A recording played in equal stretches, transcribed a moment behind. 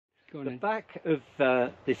The back of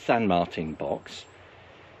this Sand Martin box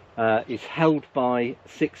is held by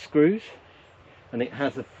 6 screws, and it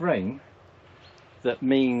has a frame that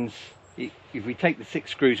means if we take the 6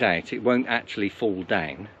 screws out, it won't actually fall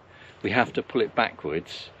down. We have to pull it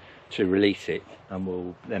backwards to release it, and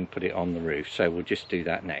we'll then put it on the roof. So we'll just do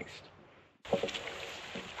that next.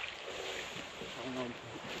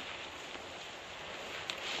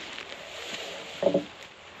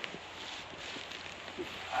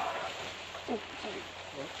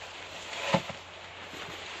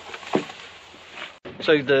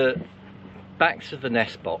 So the backs of the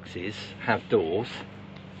nest boxes have doors.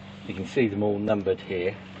 You can see them all numbered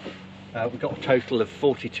here. We've got a total of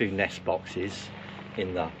 42 nest boxes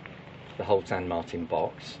in the whole Sand Martin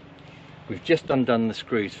box. We've just undone the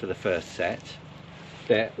screws for the first set.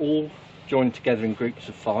 They're all joined together in groups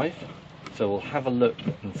of 5. So we'll have a look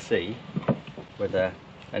and see whether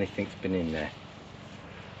anything's been in there.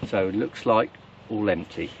 So it looks like all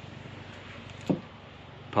empty,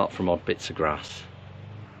 apart from odd bits of grass.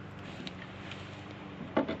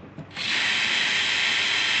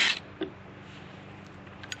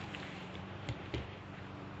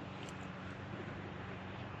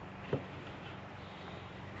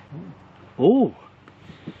 Oh,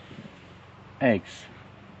 eggs.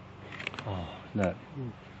 Oh, look.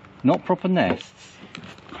 Not proper nests.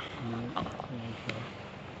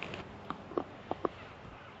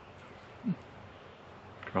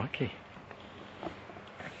 Crikey.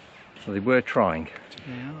 So they were trying.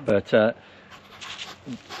 Yeah. But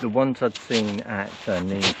the ones I'd seen at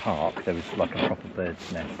Nene Park, there was like a proper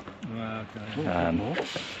bird's nest. Wow, okay.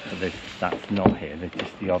 But that's not here, they're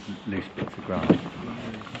just the odd loose bits of grass.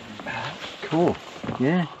 Cool,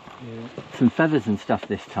 yeah. Some feathers and stuff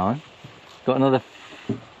this time. Got another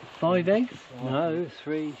 5 eggs? No,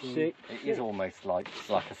 3, 6. It is almost like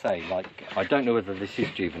I say, like, I don't know whether this is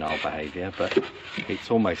juvenile behaviour, but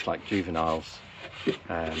it's almost like juveniles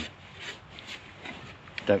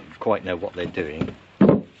don't quite know what they're doing.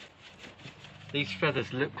 These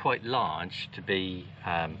feathers look quite large to be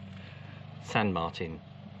Sand Martin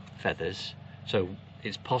feathers, so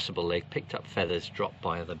it's possible they've picked up feathers dropped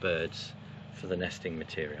by other birds for the nesting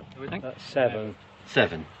material. That's 7.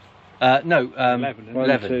 7. No, 11.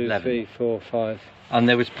 1, 2, 3, 4, 5. And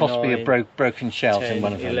there was possibly 9, a broken shells 10, in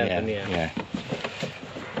one of them. 11, yeah.